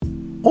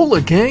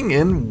Hola gang,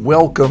 and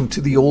welcome to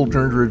the Old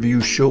Nerd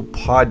Review Show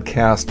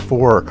podcast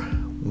for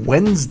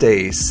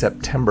Wednesday,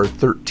 September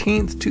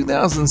 13th,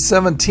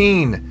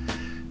 2017.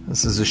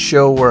 This is a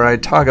show where I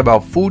talk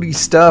about foodie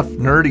stuff,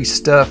 nerdy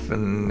stuff,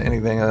 and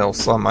anything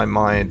else on my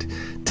mind.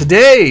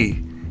 Today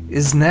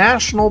is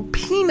National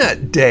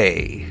Peanut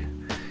Day.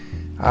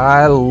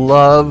 I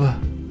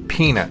love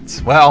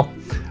peanuts. Well,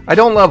 I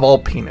don't love all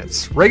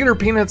peanuts. Regular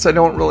peanuts I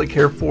don't really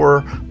care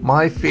for.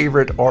 My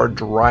favorite are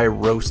dry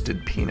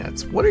roasted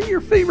peanuts. What are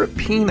your favorite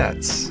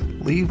peanuts?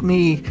 Leave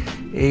me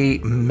a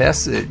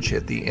message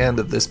at the end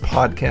of this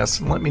podcast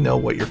and let me know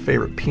what your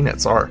favorite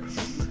peanuts are.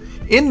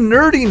 In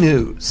nerdy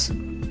news,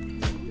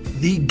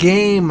 the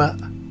game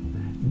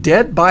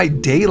Dead by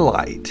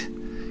Daylight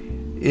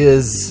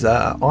is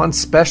on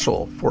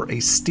special for a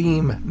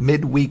Steam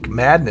Midweek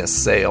Madness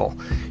sale.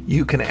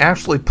 You can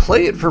actually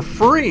play it for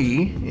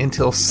free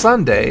until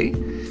Sunday,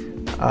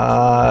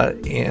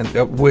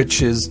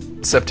 which is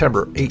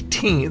September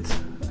 18th,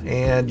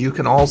 and you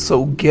can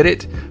also get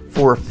it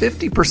for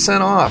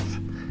 50% off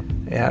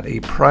at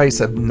a price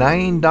of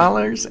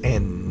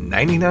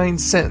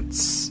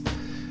 $9.99.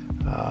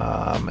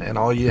 And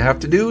all you have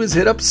to do is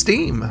hit up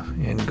Steam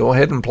and go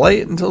ahead and play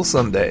it until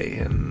Sunday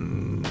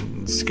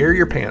and scare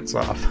your pants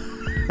off.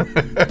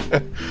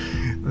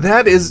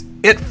 That is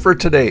it for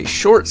today.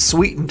 Short,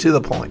 sweet, and to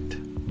the point.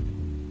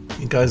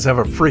 You guys have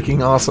a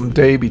freaking awesome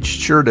day. Be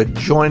sure to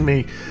join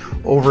me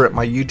over at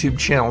my YouTube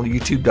channel,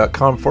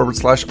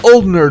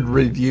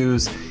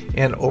 youtube.com/oldnerdreviews,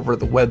 and over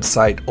the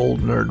website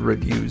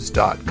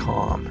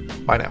oldnerdreviews.com.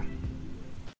 Bye now.